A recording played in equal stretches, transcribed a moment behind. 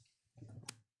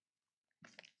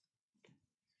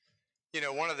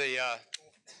One of the,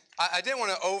 I didn't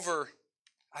want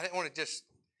to just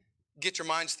get your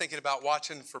minds thinking about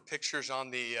watching for pictures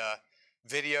on the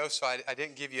video, so I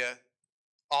didn't give you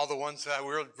all the ones that I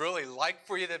would really like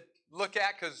for you to look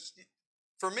at, because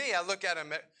for me, I look at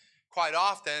them quite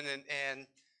often,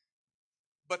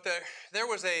 but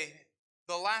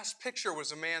the last picture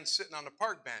was a man sitting on a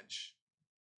park bench.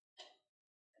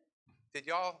 Did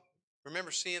y'all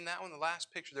remember seeing that one? The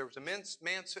last picture, there was a man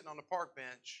sitting on a park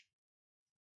bench.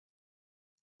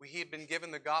 He had been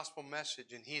given the gospel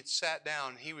message, and he had sat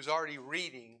down. He was already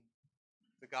reading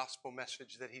the gospel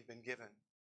message that he'd been given.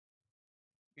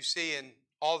 You see, in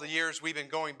all the years we've been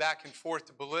going back and forth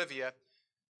to Bolivia,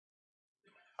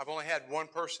 I've only had one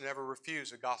person ever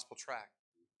refuse a gospel tract.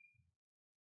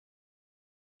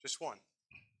 Just one.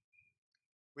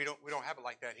 We don't have it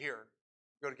like that here.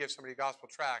 You go to give somebody a gospel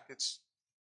tract, it's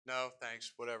no,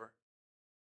 thanks, whatever.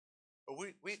 But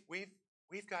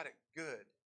we've got it good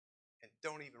and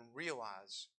don't even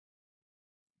realize,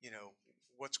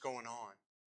 what's going on.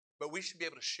 But we should be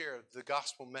able to share the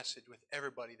gospel message with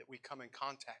everybody that we come in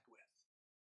contact with.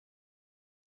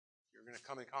 You're going to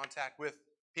come in contact with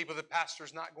people that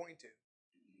pastor's not going to.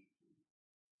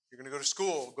 You're going to go to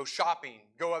school, go shopping,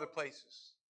 go other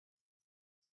places.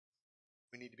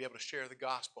 We need to be able to share the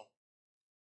gospel.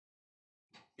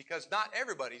 Because not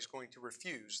everybody's going to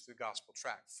refuse the gospel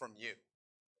tract from you.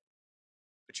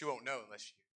 But you won't know unless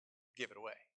you give it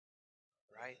away.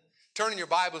 Right? Turn in your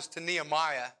Bibles to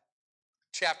Nehemiah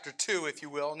chapter 2, if you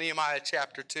will. Nehemiah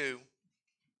chapter 2.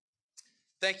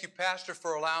 Thank you, Pastor,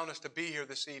 for allowing us to be here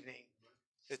this evening.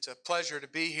 It's a pleasure to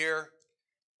be here.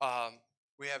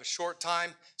 We have a short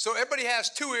time. So everybody has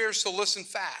 2 ears, so listen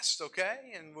fast,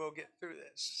 okay? And we'll get through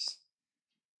this.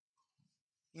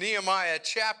 Nehemiah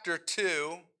chapter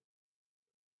 2.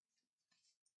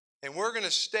 And we're going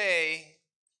to stay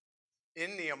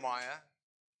in Nehemiah.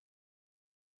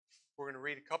 We're going to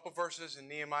read a couple verses in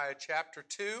Nehemiah chapter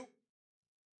 2.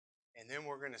 And then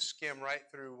we're going to skim right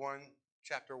through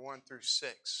chapter 1 through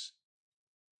 6.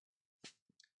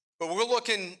 But we'll look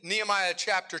in Nehemiah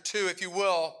chapter 2, if you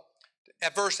will,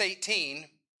 at verse 18.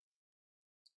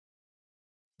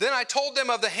 Then I told them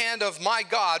of the hand of my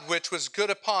God, which was good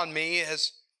upon me,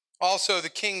 as also the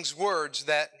king's words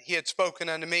that he had spoken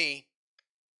unto me.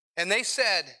 And they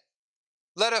said,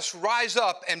 let us rise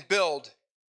up and build.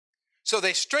 So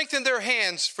they strengthened their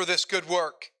hands for this good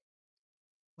work.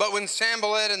 But when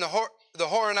Sanballat and the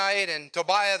Horonite and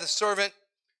Tobiah the servant,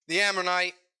 the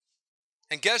Ammonite,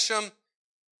 and Geshem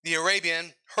the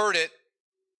Arabian heard it,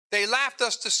 they laughed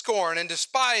us to scorn and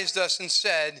despised us and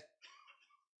said,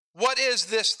 what is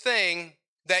this thing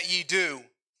that ye do?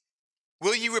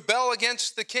 Will ye rebel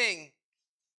against the king?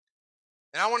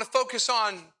 And I want to focus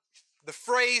on the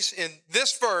phrase in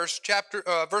this verse,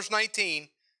 verse 19,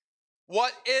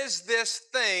 what is this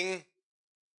thing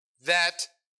that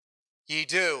ye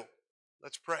do?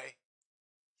 Let's pray.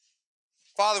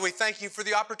 Father, we thank you for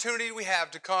the opportunity we have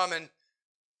to come and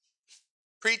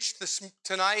preach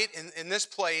tonight in this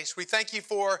place. We thank you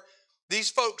for these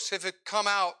folks who have come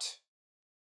out.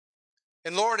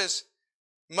 And Lord, as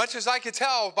much as I could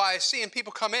tell by seeing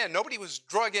people come in, nobody was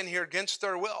drug in here against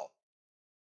their will.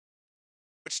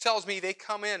 Which tells me they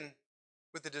come in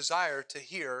with the desire to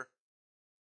hear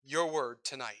your word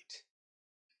tonight.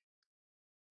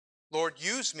 Lord,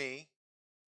 use me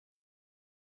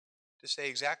to say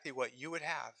exactly what you would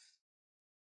have.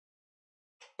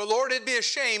 But Lord, it'd be a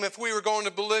shame if we were going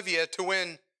to Bolivia to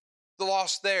win the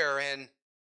lost there and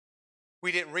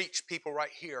we didn't reach people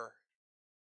right here.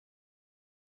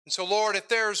 And so Lord, if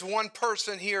there's one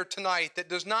person here tonight that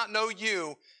does not know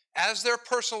you as their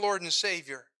personal Lord and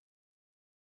Savior,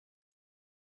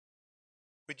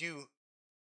 would you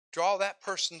draw that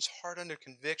person's heart under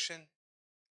conviction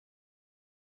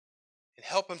and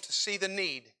help them to see the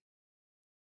need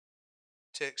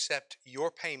to accept your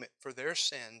payment for their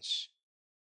sins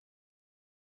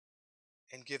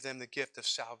and give them the gift of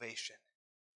salvation?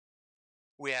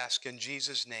 We ask in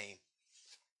Jesus' name,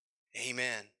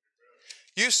 amen.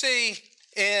 You see,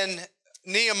 in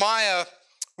Nehemiah,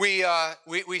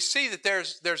 we see that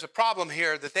there's a problem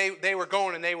here, that they were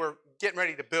going and they were getting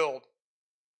ready to build.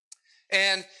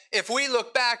 And if we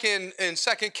look back in 2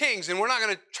 Kings, and we're not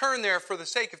going to turn there for the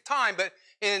sake of time, but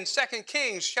in 2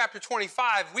 Kings chapter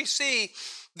 25, we see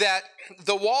that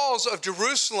the walls of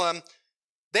Jerusalem,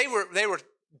 they were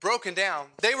broken down.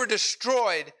 They were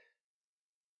destroyed.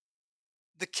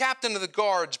 The captain of the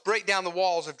guards break down the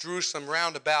walls of Jerusalem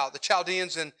round about. The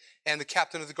Chaldeans and the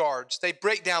captain of the guards, they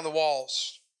break down the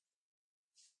walls.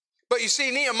 But you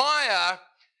see, Nehemiah,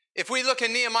 if we look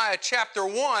in Nehemiah chapter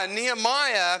 1,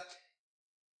 Nehemiah,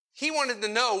 he wanted to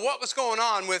know what was going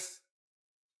on with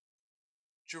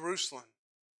Jerusalem.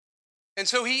 And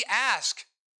so he asked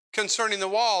concerning the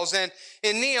walls. And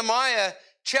in Nehemiah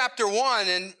chapter 1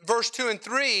 and verse 2 and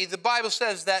 3, the Bible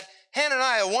says that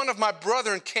Hananiah, one of my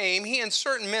brethren, came, he and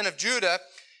certain men of Judah,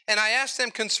 and I asked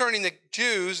them concerning the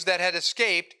Jews that had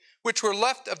escaped, which were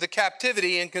left of the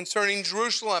captivity, and concerning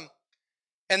Jerusalem.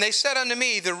 And they said unto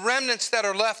me, the remnants that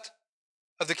are left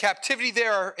of the captivity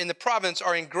there in the province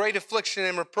are in great affliction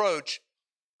and reproach.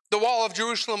 The wall of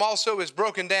Jerusalem also is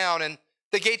broken down, and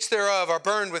the gates thereof are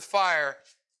burned with fire.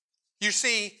 You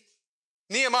see,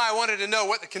 Nehemiah wanted to know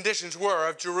what the conditions were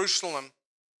of Jerusalem.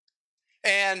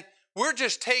 And we're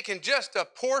just taking just a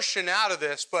portion out of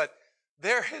this, but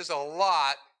there is a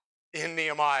lot in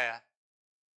Nehemiah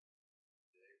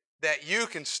that you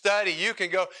can study, you can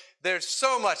go. There's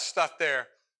so much stuff there.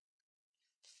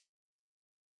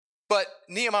 But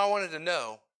Nehemiah wanted to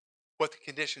know what the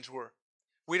conditions were.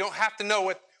 We don't have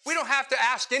to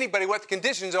ask anybody what the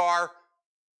conditions are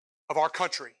of our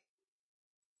country,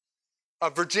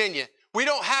 of Virginia. We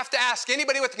don't have to ask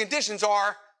anybody what the conditions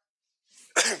are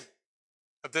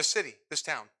of this city, this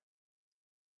town,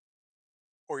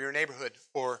 or your neighborhood,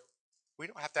 or we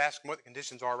don't have to ask them what the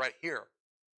conditions are right here.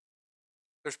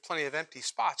 There's plenty of empty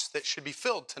spots that should be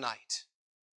filled tonight.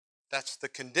 That's the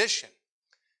condition.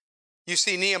 You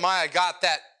see, Nehemiah got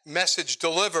that message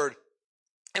delivered,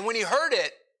 and when he heard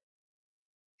it,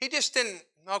 he just didn't,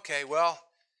 okay, well,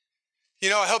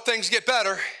 I hope things get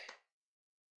better.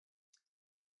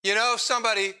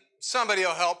 Somebody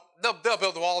will help. They'll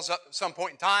build the walls up at some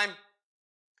point in time.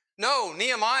 No,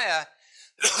 Nehemiah,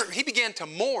 he began to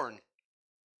mourn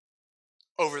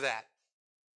over that.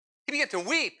 He began to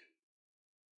weep.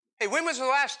 Hey, when was the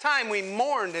last time we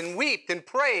mourned and wept and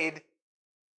prayed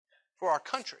for our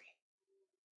country?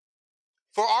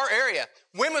 For our area?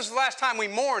 When was the last time we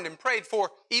mourned and prayed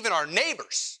for even our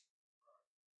neighbors?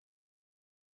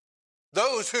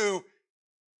 Those who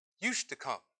used to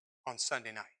come on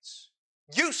Sunday nights,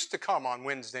 used to come on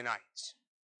Wednesday nights,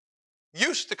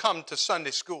 used to come to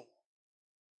Sunday school.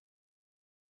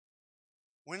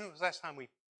 When was the last time we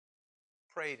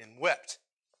prayed and wept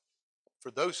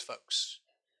for those folks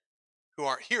who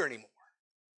aren't here anymore?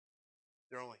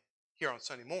 They're only here on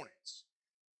Sunday mornings.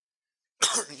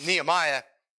 Nehemiah,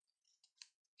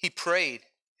 he prayed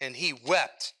and he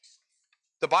wept.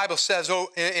 The Bible says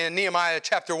in Nehemiah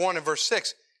chapter 1 and verse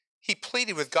 6, he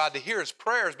pleaded with God to hear his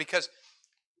prayers because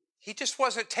he just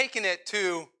wasn't taking it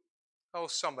to,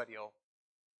 somebody will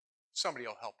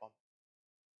help him.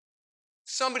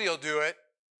 Somebody will do it.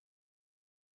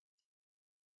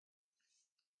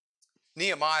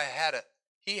 Nehemiah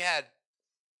he had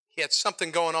something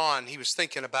going on he was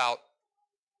thinking about.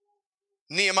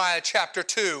 Nehemiah chapter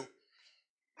 2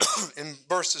 in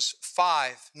verses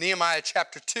 5. Nehemiah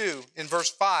chapter 2 in verse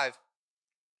 5.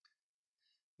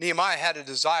 Nehemiah had a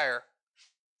desire.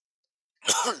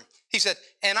 He said,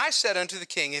 and I said unto the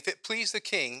king, if it please the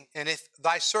king, and if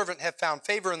thy servant have found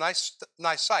favor in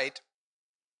thy sight,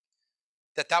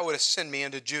 that thou wouldest send me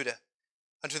unto Judah,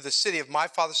 unto the city of my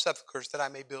father's sepulchres, that I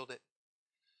may build it.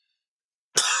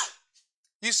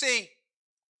 You see,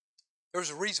 there was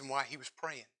a reason why he was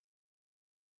praying.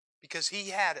 Because he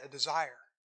had a desire.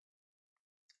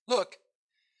 Look,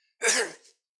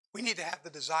 we need to have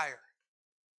the desire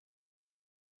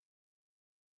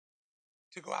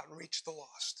to go out and reach the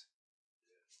lost.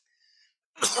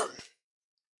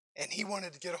 And he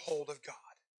wanted to get a hold of God.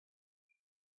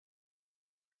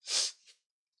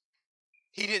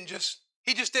 He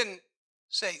just didn't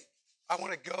say, I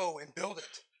want to go and build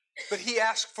it. But he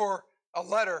asked for a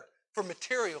letter for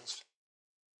materials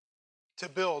to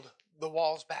build the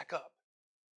walls back up.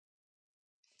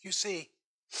 You see,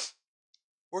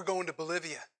 we're going to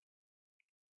Bolivia.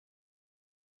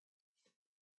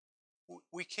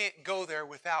 We can't go there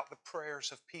without the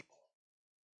prayers of people.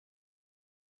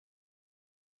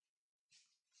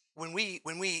 When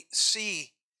we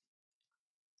see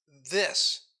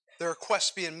this, the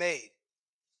request being made,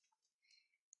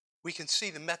 we can see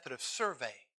the method of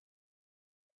survey.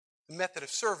 The method of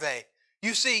survey.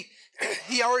 You see,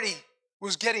 he already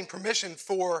was getting permission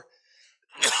for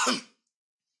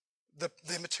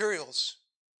the materials.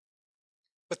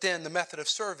 But then the method of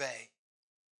survey,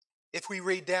 if we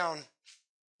read down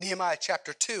Nehemiah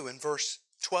chapter 2 and verse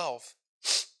 12,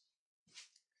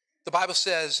 the Bible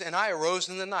says, and I arose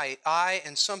in the night, I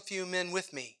and some few men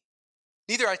with me.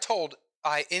 Neither told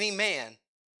I any man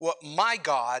what my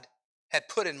God had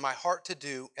put in my heart to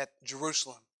do at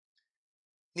Jerusalem.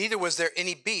 Neither was there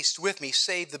any beast with me,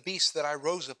 save the beast that I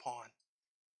rose upon.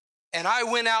 And I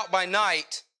went out by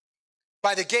night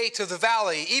by the gate of the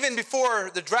valley, even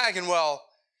before the dragon well,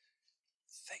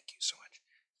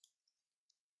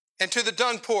 and to the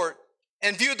dung port,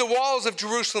 and viewed the walls of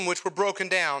Jerusalem which were broken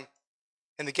down,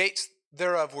 and the gates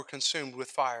thereof were consumed with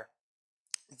fire.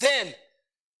 Then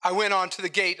I went on to the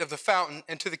gate of the fountain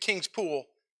and to the king's pool,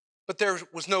 but there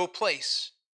was no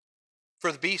place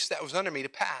for the beast that was under me to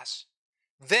pass.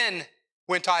 Then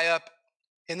went I up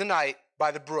in the night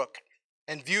by the brook,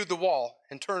 and viewed the wall,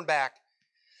 and turned back,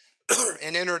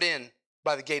 and entered in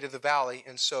by the gate of the valley,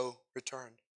 and so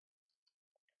returned.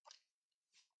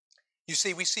 You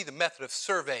see, we see the method of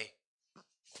survey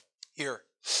here.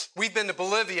 We've been to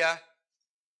Bolivia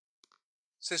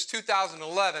since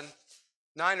 2011,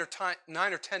 9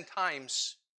 or 10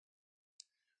 times.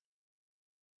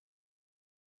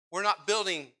 We're not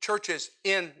building churches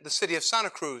in the city of Santa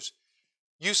Cruz.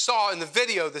 You saw in the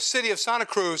video, the city of Santa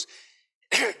Cruz,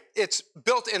 it's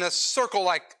built in a circle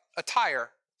like a tire,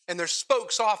 and there's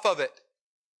spokes off of it.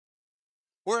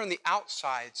 We're on the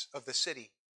outsides of the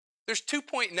city. There's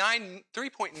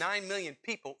 3.9 million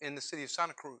people in the city of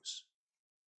Santa Cruz.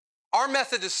 Our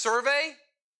method of survey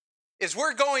is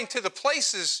we're going to the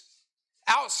places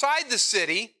outside the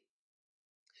city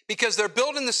because they're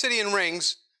building the city in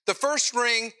rings. The first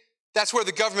ring, that's where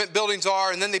the government buildings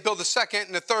are, and then they build the second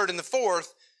and the third and the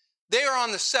fourth. They are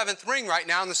on the seventh ring right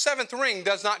now, and the seventh ring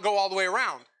does not go all the way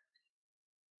around.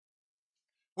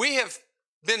 We have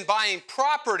been buying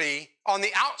property on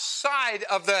the outside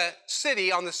of the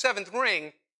city on the seventh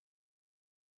ring.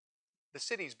 The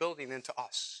city's building into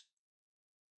us.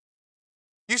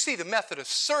 You see the method of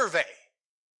survey.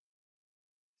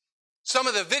 Some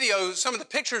of the videos, some of the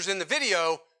pictures in the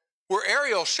video were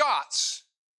aerial shots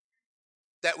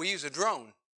that we use a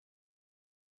drone.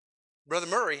 Brother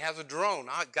Murray has a drone.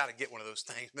 I've got to get one of those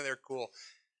things. They're cool.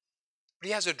 But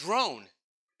he has a drone.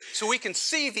 So we can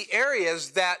see the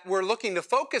areas that we're looking to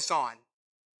focus on.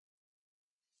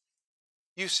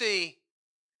 You see,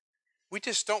 we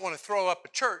just don't want to throw up a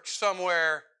church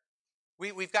somewhere.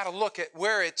 We've got to look at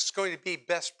where it's going to be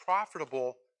best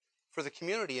profitable for the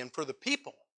community and for the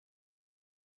people.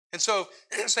 And so,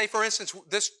 say for instance,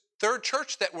 this third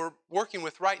church that we're working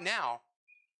with right now,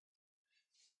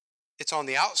 it's on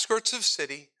the outskirts of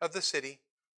the city.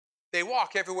 They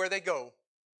walk everywhere they go.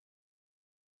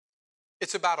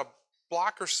 It's about a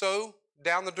block or so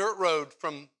down the dirt road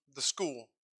from the school.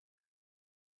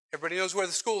 Everybody knows where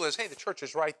the school is. Hey, the church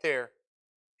is right there.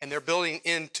 And they're building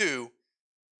into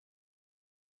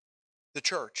the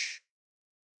church.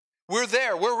 We're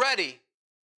there. We're ready.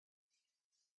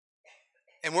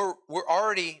 And we're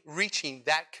already reaching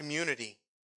that community.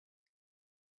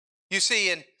 You see,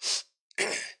 and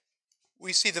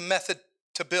we see the method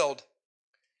to build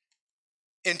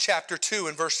in chapter 2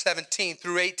 and verse 17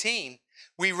 through 18.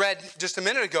 We read just a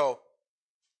minute ago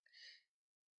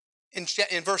in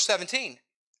verse 17.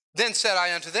 Then said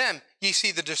I unto them, ye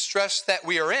see the distress that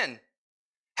we are in,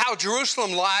 how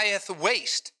Jerusalem lieth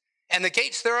waste, and the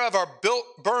gates thereof are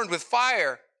burned with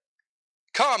fire.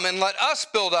 Come and let us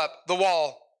build up the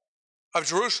wall of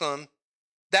Jerusalem,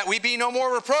 that we be no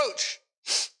more reproach.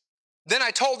 Then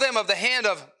I told them of the hand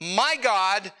of my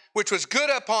God, which was good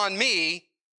upon me,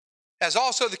 as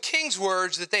also the king's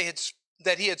words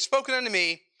that he had spoken unto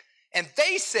me. And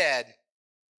they said,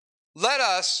 let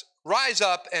us rise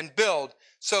up and build.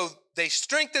 So they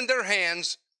strengthened their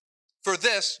hands for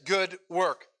this good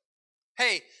work.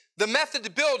 Hey, the method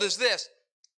to build is this.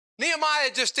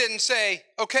 Nehemiah just didn't say,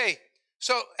 okay,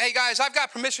 so, hey guys, I've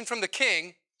got permission from the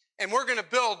king, and we're going to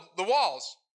build the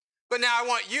walls. But now I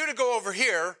want you to go over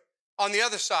here on the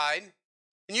other side,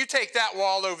 and you take that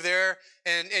wall over there,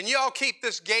 and y'all keep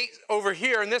this gate over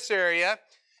here in this area,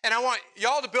 and I want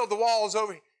y'all to build the walls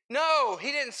over here. No,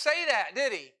 he didn't say that,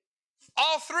 did he?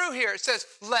 All through here it says,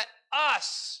 let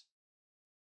us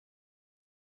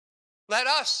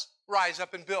rise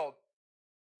up and build.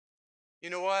 You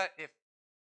know what? If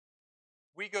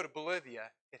we go to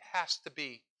Bolivia, it has to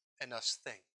be an us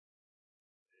thing.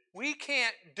 We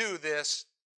can't do this,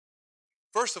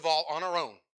 first of all, on our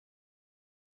own.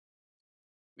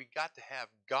 We got to have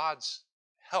God's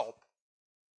help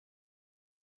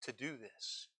to do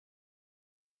this.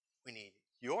 We need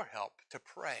your help to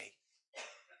pray.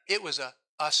 It was a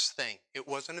us thing. It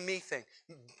wasn't a me thing.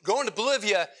 Going to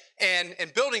Bolivia and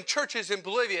building churches in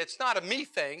Bolivia, it's not a me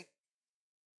thing.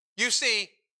 You see,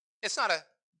 it's not a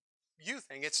you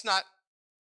thing. It's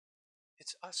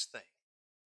us thing.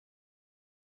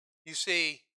 You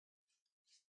see,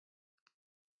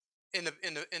 in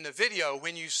the video,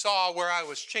 when you saw where I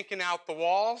was chinking out the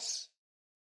walls,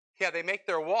 yeah, they make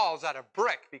their walls out of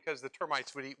brick because the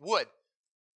termites would eat wood.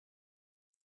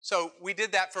 So we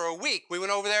did that for a week. We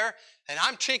went over there, and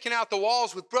I'm chinking out the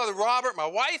walls with Brother Robert. My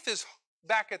wife is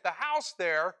back at the house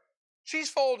there, She's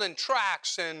folding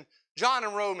tracts and John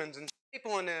and Romans and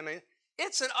stapling them.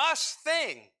 It's an us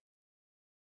thing.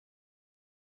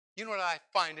 You know what I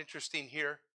find interesting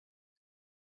here?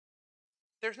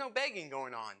 There's no begging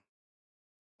going on.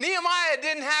 Nehemiah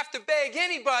didn't have to beg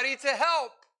anybody to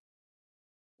help.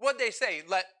 What'd they say?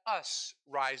 Let us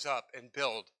rise up and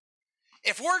build.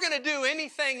 If we're going to do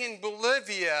anything in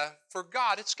Bolivia for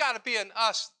God, it's got to be an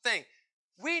us thing.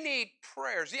 We need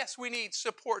prayers. Yes, we need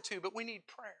support too, but we need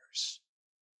prayers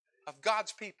of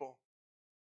God's people.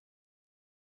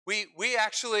 We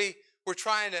actually were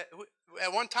trying to,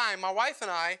 at one time, my wife and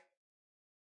I,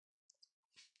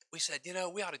 we said,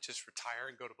 we ought to just retire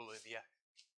and go to Bolivia.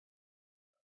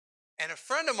 And a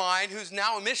friend of mine who's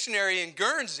now a missionary in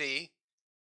Guernsey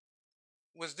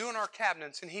was doing our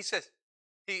cabinets, and he said,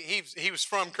 he was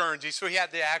from Guernsey, so he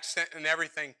had the accent and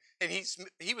everything. And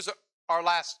he was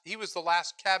the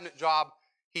last cabinet job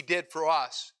he did for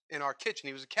us in our kitchen.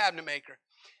 He was a cabinet maker.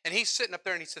 And he's sitting up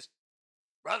there and he says,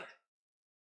 brother,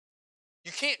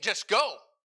 you can't just go.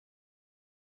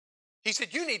 He said,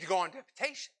 you need to go on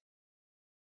deputation.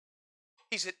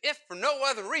 He said, if for no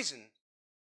other reason,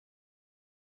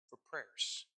 for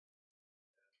prayers.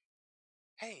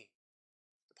 Hey,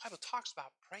 the Bible talks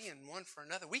about praying one for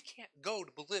another. We can't go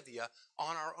to Bolivia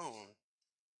on our own.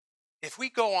 If we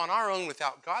go on our own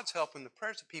without God's help and the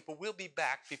prayers of people, we'll be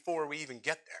back before we even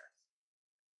get there.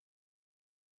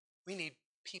 We need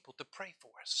people to pray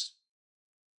for us.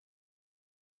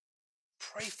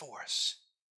 Pray for us.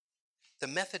 The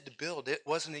method to build, it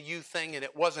wasn't a you thing and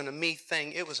it wasn't a me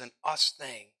thing. It was an us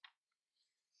thing.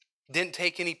 Didn't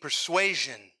take any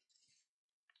persuasion.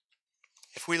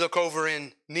 If we look over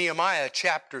in Nehemiah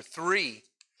chapter 3,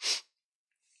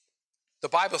 the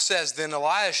Bible says, then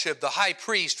Eliashib, the high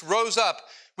priest, rose up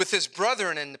with his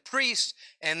brethren and the priests,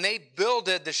 and they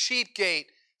builded the sheep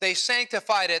gate. They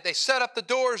sanctified it. They set up the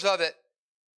doors of it,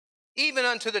 even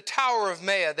unto the tower of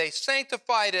Mea. They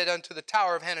sanctified it unto the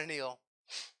tower of Hananeel.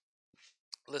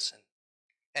 Listen.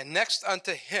 And next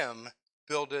unto him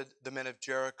builded the men of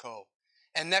Jericho.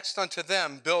 And next unto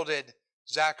them builded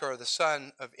Zachar, the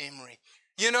son of Imri.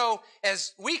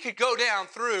 As we could go down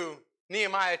through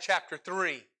Nehemiah chapter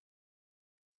 3,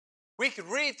 we could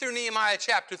read through Nehemiah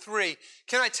chapter 3.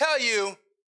 Can I tell you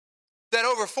that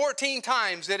over 14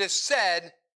 times it is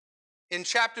said in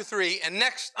chapter 3, and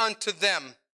next unto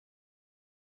them.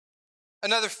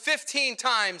 Another 15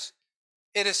 times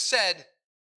it is said,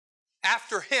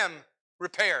 after him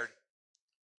repaired.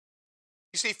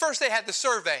 You see, first they had the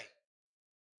survey,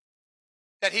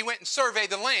 that he went and surveyed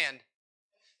the land.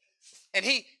 And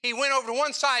he went over to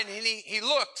one side and he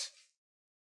looked.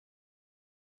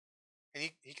 And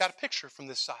he got a picture from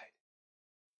this side.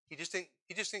 He just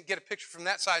didn't get a picture from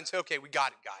that side and say, okay, we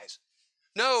got it, guys.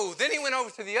 No, then he went over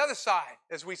to the other side,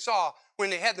 as we saw when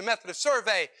they had the method of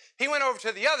survey. He went over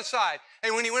to the other side,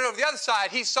 and when he went over to the other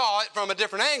side, he saw it from a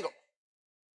different angle.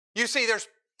 You see,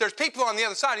 there's people on the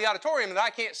other side of the auditorium that I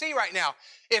can't see right now.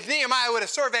 If Nehemiah would have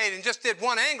surveyed and just did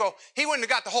one angle, he wouldn't have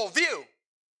got the whole view.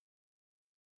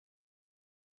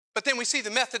 But then we see the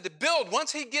method to build.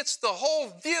 Once he gets the whole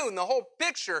view and the whole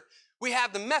picture, we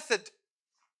have the method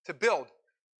to build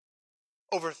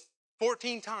over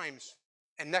 14 times.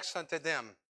 And next unto them,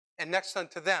 and next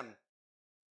unto them.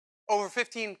 Over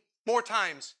 15 more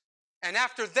times. And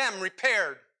after them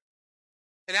repaired.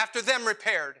 And after them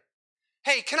repaired.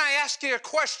 Hey, can I ask you a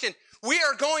question? We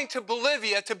are going to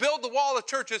Bolivia to build the wall of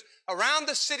churches around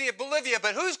the city of Bolivia,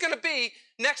 but who's going to be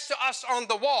next to us on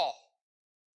the wall?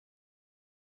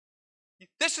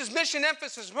 This is Mission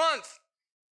Emphasis Month.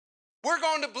 We're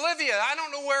going to Bolivia. I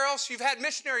don't know where else you've had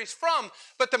missionaries from,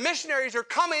 but the missionaries are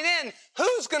coming in.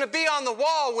 Who's going to be on the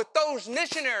wall with those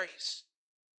missionaries?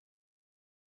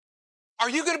 Are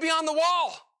you going to be on the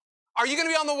wall? Are you going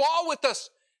to be on the wall with us,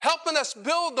 helping us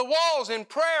build the walls in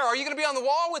prayer? Are you going to be on the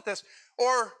wall with us?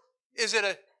 Or is it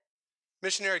a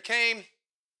missionary came, you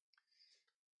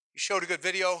showed a good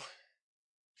video,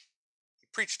 you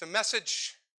preached a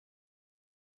message,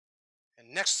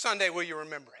 and next Sunday will you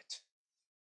remember it?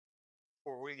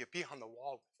 Or will you be on the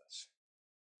wall with us?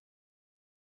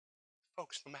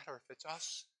 Folks, no matter if it's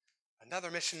us, another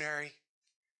missionary,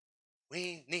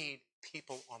 we need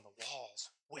people on the walls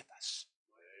with us.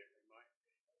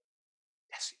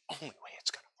 That's the only way it's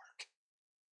going to work.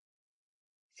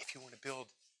 If you want to build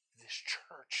this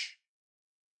church,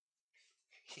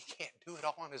 he can't do it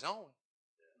all on his own.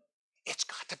 It's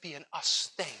got to be an us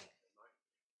thing.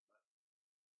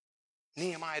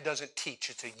 Nehemiah doesn't teach,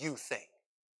 it's a you thing.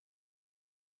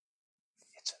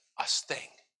 It's an us thing.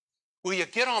 Will you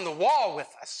get on the wall with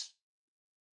us?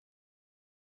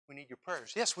 We need your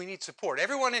prayers. Yes, we need support.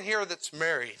 Everyone in here that's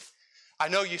married, I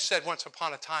know you said once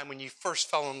upon a time when you first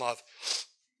fell in love,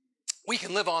 we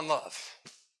can live on love.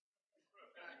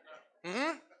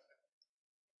 Mm-hmm.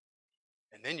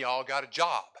 And then y'all got a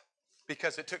job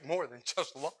because it took more than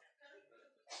just love.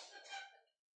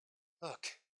 Look,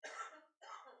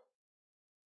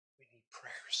 we need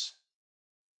prayers.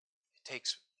 It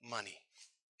takes money.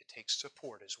 It takes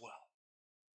support as well.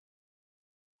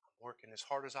 I'm working as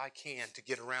hard as I can to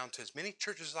get around to as many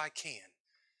churches as I can.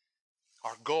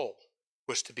 Our goal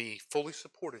was to be fully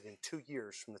supported in 2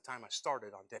 years from the time I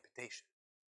started on deputation.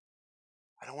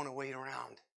 I don't want to wait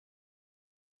around.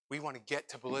 We want to get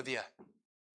to Bolivia.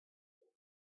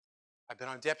 I've been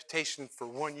on deputation for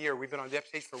 1 year. We've been on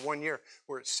deputation for 1 year.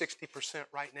 We're at 60%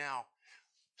 right now.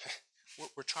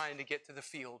 We're trying to get to the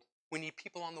field. We need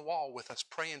people on the wall with us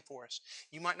praying for us.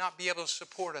 You might not be able to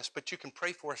support us, but you can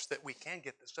pray for us that we can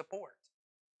get the support.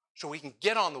 So we can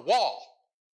get on the wall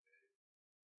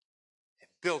and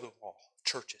build a wall of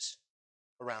churches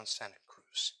around Santa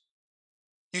Cruz.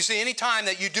 You see, anytime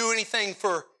that you do anything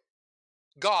for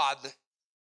God,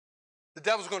 the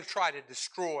devil's going to try to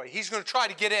destroy. He's going to try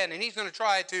to get in, and he's going to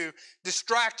try to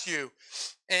distract you.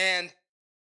 And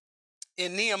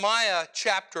in Nehemiah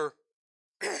chapter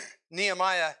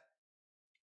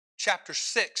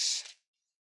 6,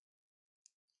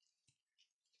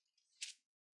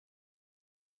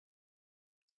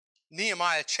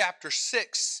 Nehemiah chapter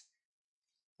 6,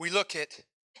 we look at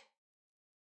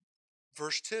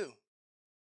verse 2.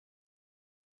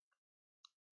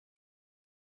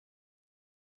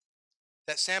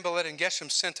 That Sanballat and Geshem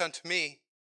sent unto me.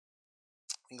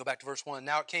 And go back to verse 1.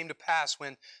 Now it came to pass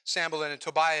when Sanballat and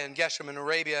Tobiah and Geshem and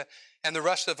Arabia and the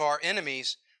rest of our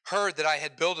enemies heard that I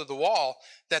had builded the wall,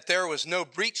 that there was no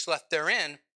breach left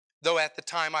therein, though at the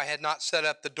time I had not set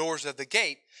up the doors of the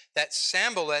gate, that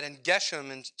Sanballat and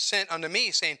Geshem sent unto me,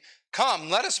 saying, Come,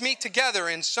 let us meet together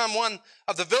in some one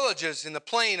of the villages in the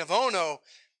plain of Ono.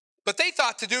 But they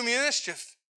thought to do me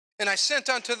mischief. And I sent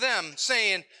unto them,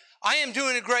 saying, I am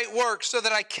doing a great work, so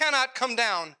that I cannot come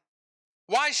down.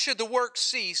 Why should the work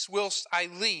cease whilst I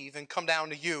leave and come down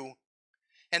to you?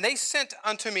 And they sent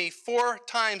unto me 4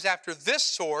 times after this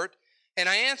sort, and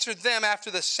I answered them after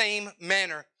the same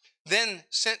manner. Then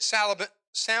sent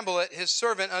Sanballat his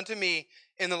servant unto me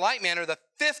in the like manner the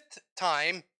 5th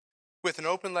time, with an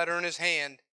open letter in his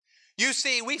hand. You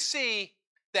see, we see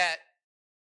that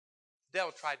the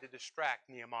devil tried to distract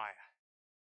Nehemiah.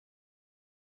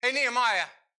 Hey, Nehemiah,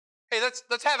 hey,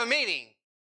 let's have a meeting.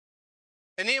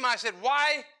 And Nehemiah said,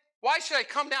 why should I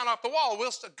come down off the wall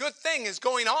whilst a good thing is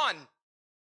going on?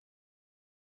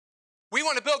 We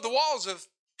want to build the walls of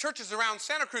churches around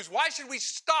Santa Cruz. Why should we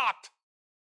stop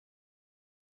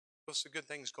whilst a good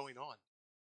thing is going on?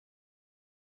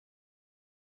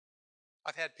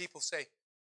 I've had people say,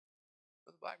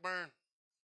 Brother Blackburn,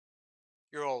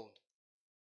 you're old.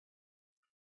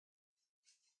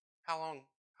 How long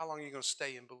are you going to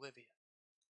stay in Bolivia?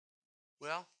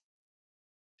 Well,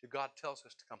 till God tells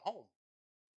us to come home.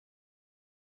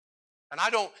 And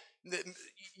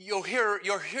you'll hear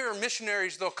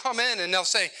missionaries, they'll come in and they'll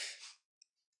say,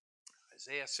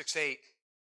 Isaiah 6:8.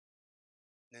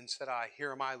 And then said I,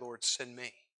 Here am I, Lord, send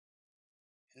me.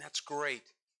 And that's great.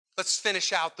 Let's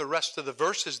finish out the rest of the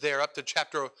verses there up to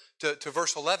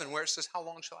verse 11, where it says, How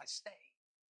long shall I stay?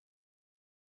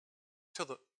 Till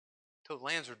the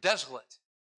lands are desolate.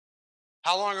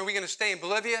 How long are we going to stay in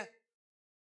Bolivia?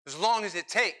 As long as it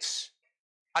takes.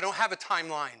 I don't have a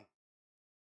timeline.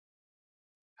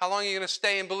 How long are you going to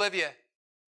stay in Bolivia?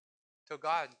 Till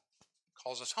God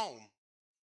calls us home.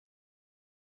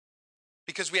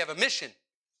 Because we have a mission.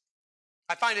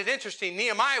 I find it interesting.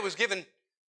 Nehemiah was given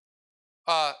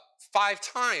 5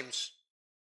 times.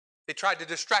 They tried to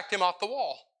distract him off the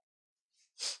wall.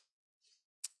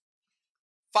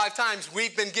 5 times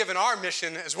we've been given our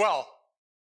mission as well.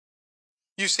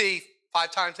 You see,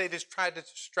 5 times they just tried to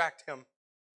distract him.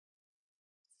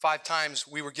 5 times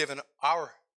we were given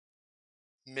our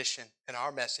mission and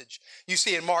our message. You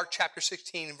see in Mark chapter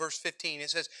 16 and verse 15, it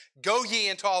says, Go ye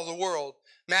into all the world.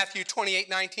 Matthew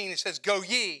 28:19, it says, Go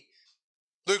ye.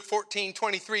 Luke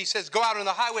 14:23 says, Go out on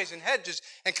the highways and hedges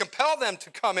and compel them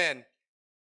to come in.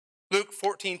 Luke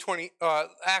 14:20,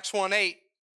 Acts 1:8,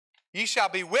 Ye shall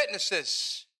be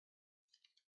witnesses.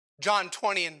 John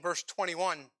 20 and verse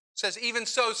 21 says, Even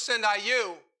so send I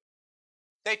you.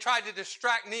 They tried to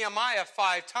distract Nehemiah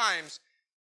 5 times.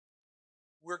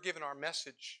 We're given our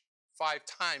message 5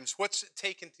 times. What's it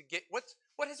taken to get, what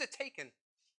has it taken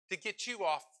to get you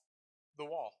off the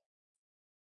wall?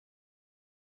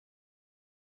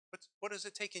 What has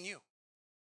it taken you?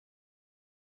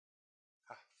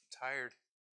 I'm tired.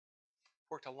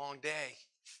 Worked a long day.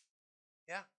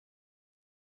 Yeah.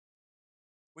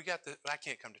 I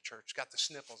can't come to church. Got the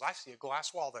sniffles. I see a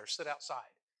glass wall there. Sit outside.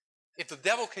 If the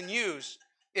devil can use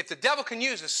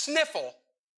a sniffle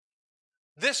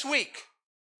this week,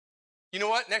 you know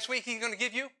what? Next week he's going to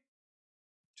give you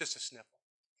just a sniffle.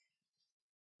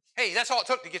 Hey, that's all it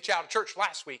took to get you out of church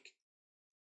last week.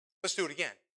 Let's do it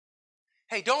again.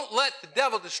 Hey, don't let the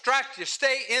devil distract you.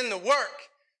 Stay in the work.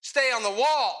 Stay on the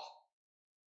wall.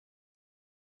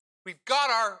 We've got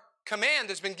our command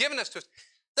that's been given us to us.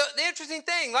 The interesting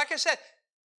thing, like I said,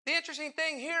 the interesting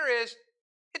thing here is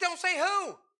it don't say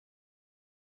who.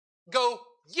 Go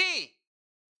ye.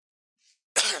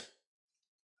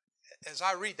 As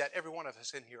I read that, every one of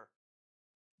us in here,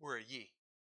 we're a ye.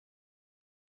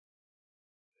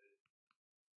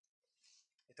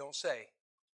 It don't say,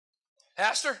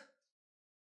 Pastor,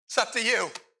 it's up to you.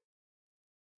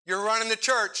 You're running the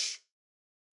church.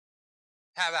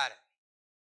 Have at it.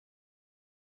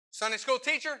 Sunday school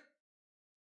teacher,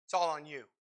 it's all on you.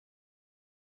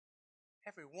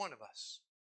 Every one of us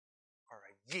are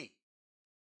a ye.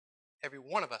 Every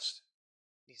one of us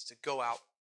needs to go out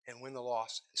and win the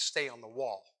loss and stay on the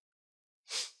wall.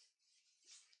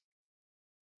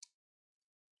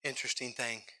 Interesting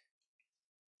thing.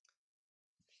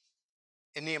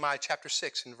 In Nehemiah chapter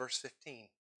 6 and verse 15.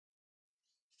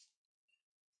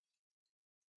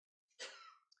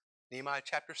 Nehemiah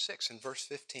chapter 6 and verse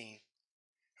 15.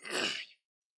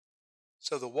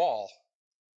 So the wall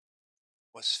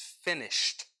was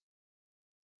finished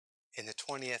in the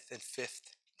 20th and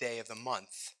 5th day of the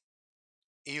month,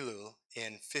 Elul,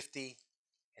 in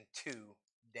 52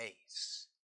 days.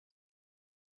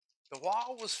 The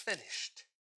wall was finished.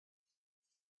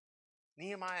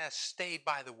 Nehemiah stayed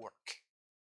by the work.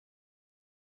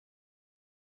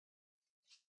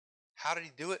 How did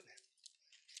he do it?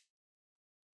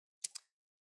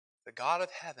 The God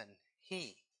of heaven,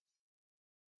 he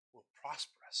will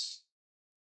prosper us.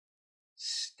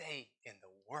 Stay in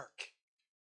the work.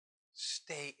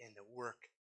 Stay in the work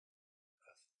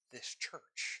of this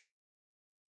church.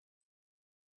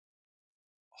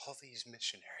 All these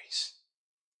missionaries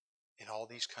in all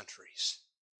these countries,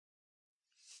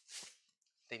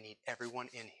 they need everyone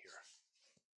in here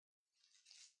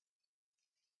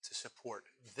to support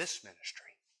this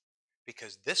ministry,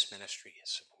 because this ministry is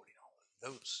supporting all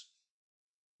of those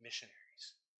missionaries.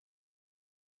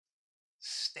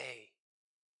 Stay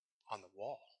on the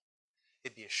wall.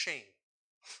 It'd be a shame.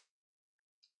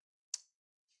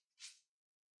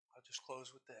 I'll just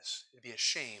close with this. It'd be a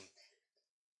shame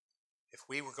if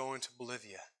we were going to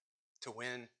Bolivia to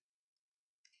win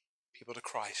people to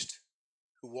Christ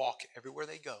who walk everywhere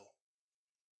they go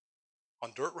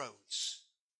on dirt roads,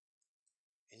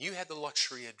 and you had the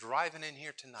luxury of driving in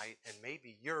here tonight, and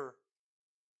maybe you're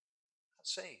not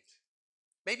saved.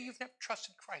 Maybe you've never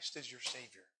trusted Christ as your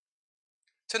Savior.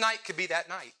 Tonight could be that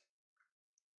night.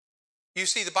 You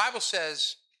see, the Bible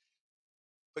says,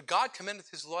 but God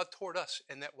commendeth his love toward us,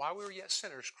 and that while we were yet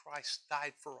sinners, Christ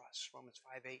died for us. Romans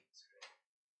 5:8.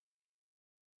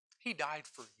 He died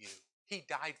for you. He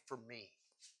died for me.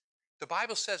 The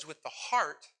Bible says with the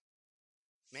heart,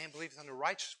 man believeth unto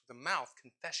righteousness, with the mouth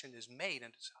confession is made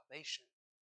unto salvation.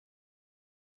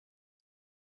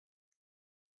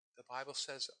 The Bible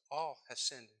says all has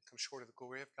sinned and come short of the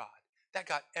glory of God. That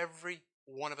got every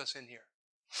one of us in here.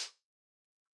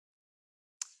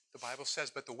 The Bible says,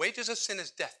 but the wages of sin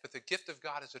is death, but the gift of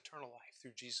God is eternal life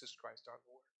through Jesus Christ our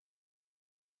Lord.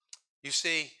 You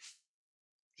see,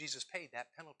 Jesus paid that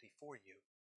penalty for you.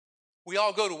 We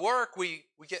all go to work, we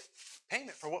get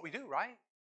payment for what we do, right?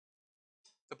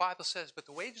 The Bible says, but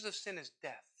the wages of sin is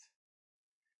death.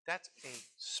 That's a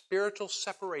spiritual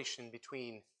separation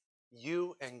between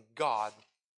you and God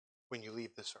when you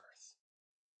leave this earth.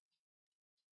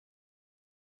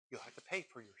 You'll have to pay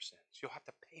for your sins. You'll have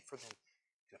to pay for them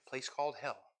in a place called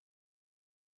hell.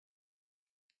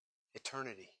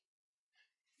 Eternity.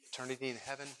 Eternity in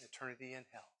heaven, eternity in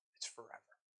hell. It's forever.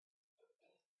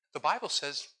 The Bible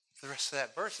says, for the rest of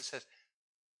that verse, it says,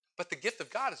 but the gift of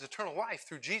God is eternal life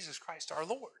through Jesus Christ our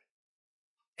Lord.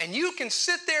 And you can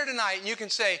sit there tonight and you can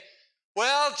say,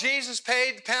 well, Jesus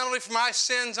paid the penalty for my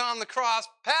sins on the cross,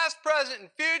 past, present, and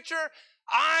future.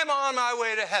 I'm on my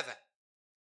way to heaven.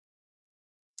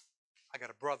 I got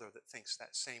a brother that thinks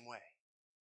that same way.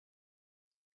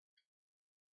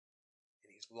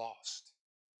 And he's lost.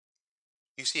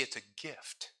 You see, it's a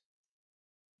gift.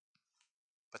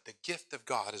 But the gift of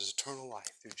God is eternal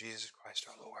life through Jesus Christ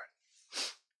our Lord.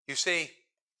 You see,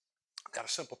 I've got a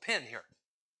simple pen here.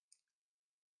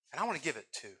 And I want to give it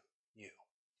to you.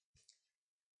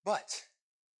 But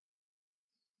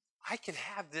I can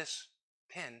have this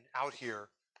pen out here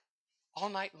all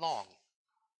night long.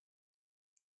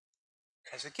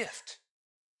 as a gift.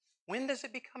 When does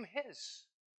it become his?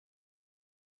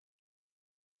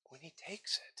 When he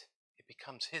takes it, it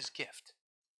becomes his gift.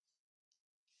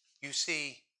 You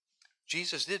see,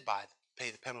 Jesus did pay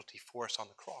the penalty for us on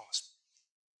the cross.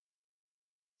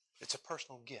 It's a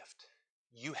personal gift.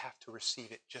 You have to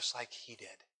receive it just like he did.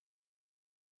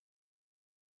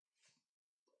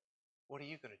 What are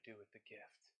you going to do with the gift?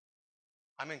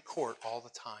 I'm in court all the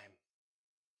time.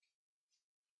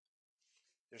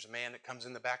 There's a man that comes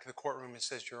in the back of the courtroom and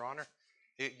says, Your Honor,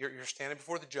 you're standing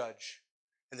before the judge.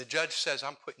 And the judge says,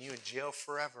 I'm putting you in jail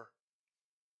forever.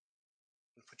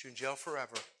 I'm going to put you in jail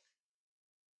forever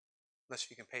unless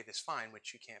you can pay this fine,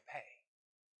 which you can't pay.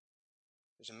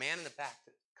 There's a man in the back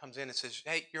that comes in and says,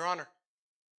 Hey, Your Honor,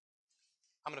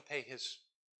 I'm going to pay his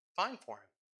fine for him.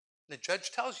 And the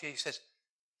judge tells you, he says,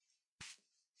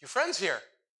 Your friend's here.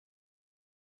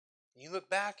 And you look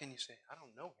back and you say, I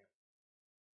don't know him.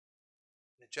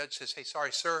 And the judge says, Hey,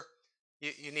 sorry, sir,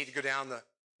 you need to go down the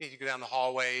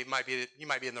hallway. You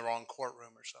might be in the wrong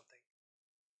courtroom or something.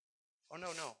 Oh, no.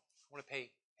 I want to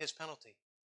pay his penalty.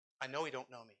 I know he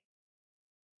don't know me.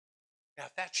 Now,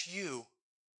 if that's you,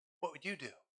 what would you do?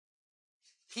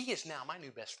 He is now my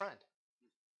new best friend.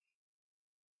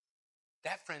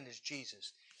 That friend is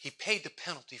Jesus. He paid the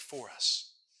penalty for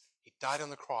us. He died on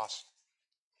the cross.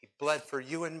 He bled for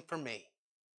you and for me.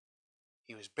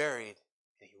 He was buried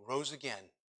and he rose again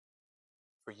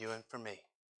for you and for me.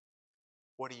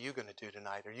 What are you going to do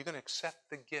tonight? Are you going to accept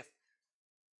the gift,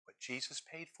 what Jesus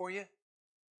paid for you?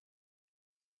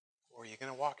 Or are you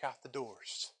going to walk out the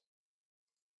doors?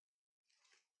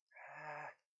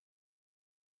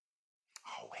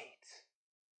 I'll wait.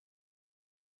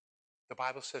 The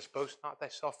Bible says, Boast not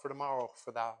thyself for tomorrow,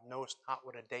 for thou knowest not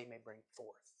what a day may bring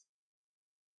forth.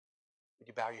 Would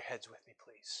you bow your heads with me,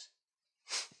 please?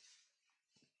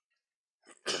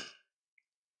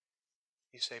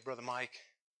 You say, Brother Mike,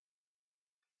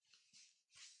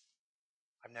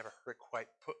 I've never heard it quite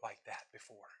put like that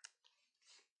before.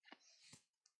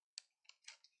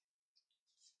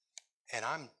 And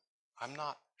I'm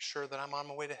not sure that I'm on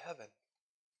my way to heaven.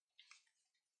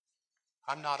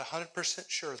 I'm not 100%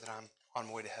 sure that I'm on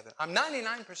my way to heaven. I'm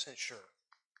 99% sure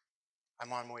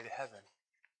I'm on my way to heaven.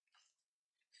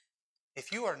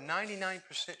 If you are 99%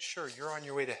 sure you're on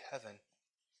your way to heaven,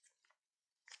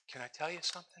 can I tell you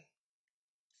something?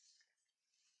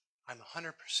 I'm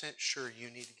 100% sure you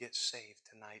need to get saved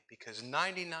tonight, because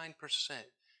 99%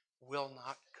 will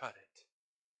not cut it.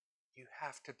 You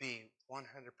have to be 100%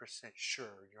 sure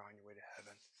you're on your way to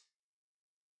heaven.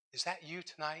 Is that you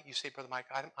tonight? You say, Brother Mike,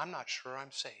 I'm not sure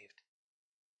I'm saved,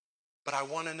 but I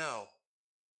want to know.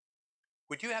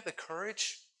 Would you have the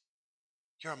courage?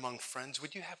 You're among friends.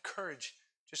 Would you have courage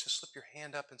just to slip your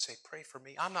hand up and say, Pray for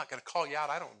me? I'm not going to call you out.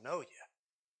 I don't know you.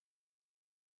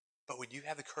 But would you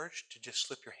have the courage to just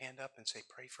slip your hand up and say,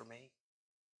 Pray for me?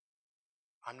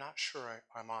 I'm not sure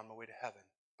I'm on my way to heaven,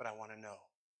 but I want to know.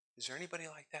 Is there anybody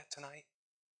like that tonight?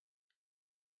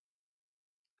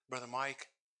 Brother Mike,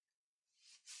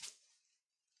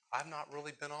 I've not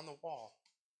really been on the wall.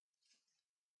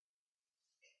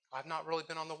 I've not really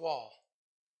been on the wall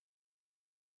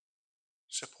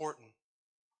supporting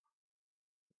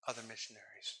other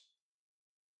missionaries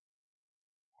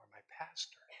or my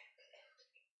pastor.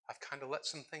 I've kind of let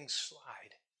some things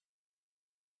slide.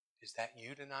 Is that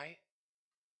you tonight?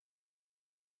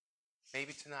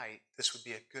 Maybe tonight this would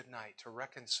be a good night to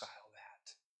reconcile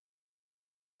that.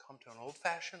 Come to an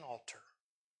old-fashioned altar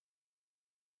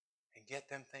and get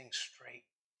them things straight.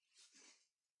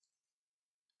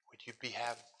 Would you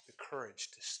have the courage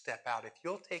to step out? If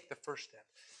you'll take the first step,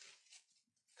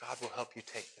 God will help you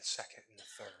take the second and the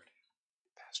third.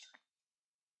 Pastor.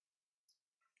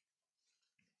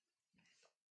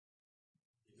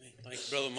 Thank you, Brother Mike.